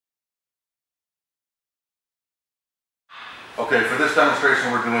Okay, for this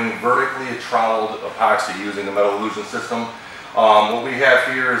demonstration we're doing vertically troweled epoxy using the metal illusion system. What we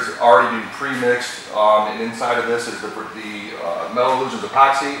have here is already been pre-mixed, and inside of this is the metal illusions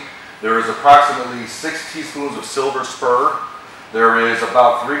epoxy. There is approximately 6 teaspoons of silver spur. There is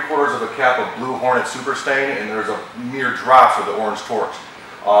about 3/4 of a cap of Blue Hornet Super Stain, and there's a mere drops of the orange torch.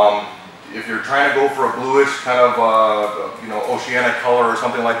 If you're trying to go for a bluish kind of oceanic color or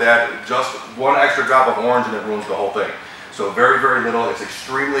something like that, just 1 extra drop of orange and it ruins the whole thing. So very, very little. It's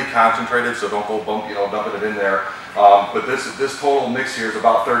extremely concentrated, so don't go dumping it in there. But this total mix here is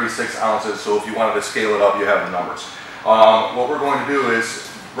about 36 ounces. So if you wanted to scale it up, you have the numbers. What we're going to do is,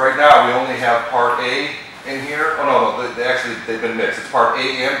 right now we only have part A in here. Oh no, they've been mixed. It's part A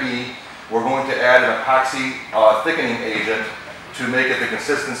and B. We're going to add an epoxy thickening agent to make it the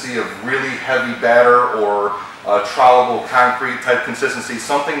consistency of really heavy batter or trowelable concrete type consistency,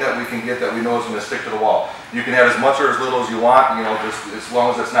 something that we can get that we know is going to stick to the wall. You can have as much or as little as you want, just as long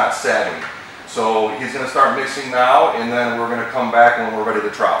as it's not sagging. So he's going to start mixing now, and then we're going to come back when we're ready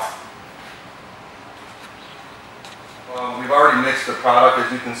to trowel. We've already mixed the product,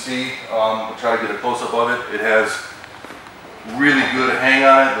 as you can see. We'll try to get a close-up of it. It has really good hang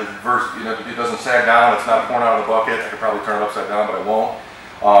on it. It doesn't sag down. It's not pouring out of the bucket. I could probably turn it upside down, but I won't.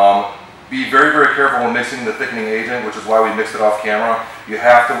 Be very, very careful when mixing the thickening agent, which is why we mixed it off camera. You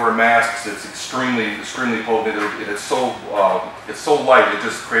have to wear masks. It's extremely, extremely potent. It's so light, it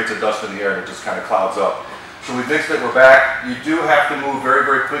just creates a dust in the air and it just kind of clouds up. So we mixed it. We're back. You do have to move very,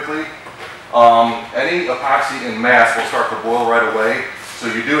 very quickly. Any epoxy in mass will start to boil right away. So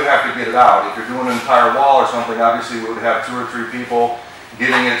you do have to get it out. If you're doing an entire wall or something, obviously we would have 2 or 3 people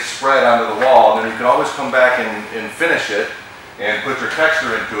getting it spread onto the wall, and then you can always come back and finish it and put your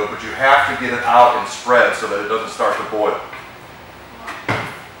texture into it, but you have to get it out and spread so that it doesn't start to boil.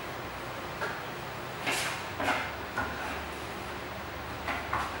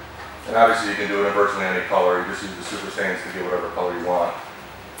 And obviously you can do it in virtually any color. You just use the super stains to get whatever color you want.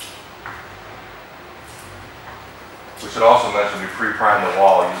 We should also mention we pre-prime the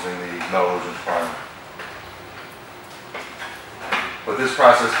wall using the metal illusions primer. But this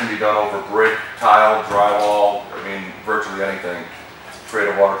process can be done over brick, tile, drywall, virtually anything. Create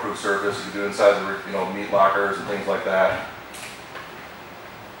a waterproof surface. You can do inside the meat lockers and things like that.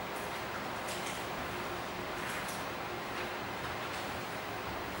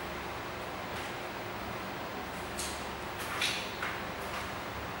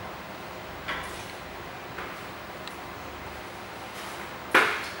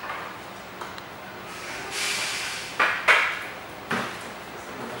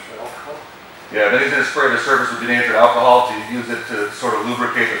 Yeah, then he's going to spray the surface with denatured alcohol to use it to sort of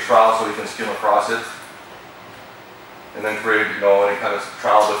lubricate the trowel so he can skim across it. And then create, any kind of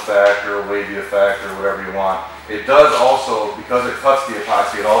trowel effect or wavy effect or whatever you want. It does also, because it cuts the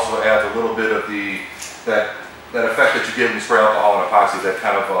epoxy, it also adds a little bit of that effect that you get when you spray alcohol and epoxy, that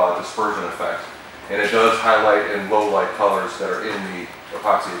kind of dispersion effect. And it does highlight in low light colors that are in the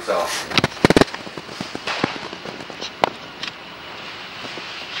epoxy itself.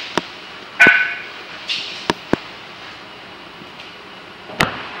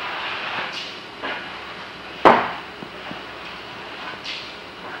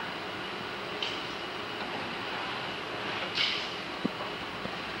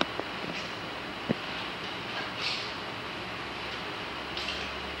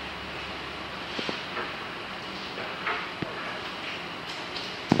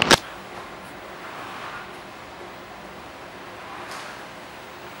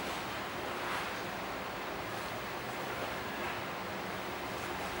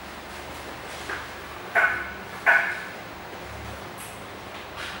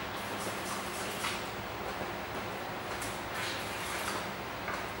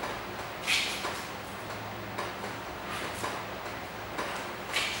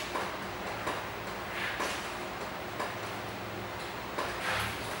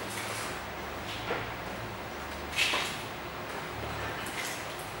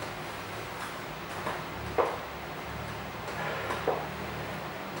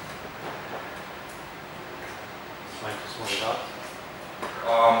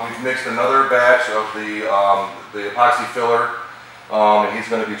 We've mixed another batch of the epoxy filler, and he's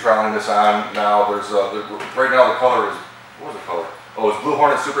going to be troweling this on now. Right now the color is, what was the color? Oh, it's Blue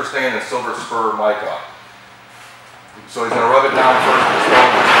Hornet Super Stain and Silver Spur Mica. So he's going to rub it down first with the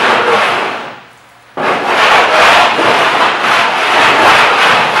stone.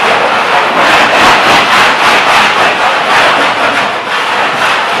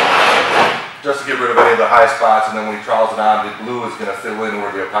 Just to get rid of any of the high spots, and then when he trowels it on, the blue is going to fill in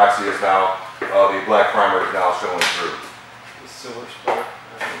where the epoxy is now, the black primer is now showing through. silver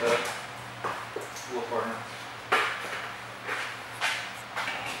spark.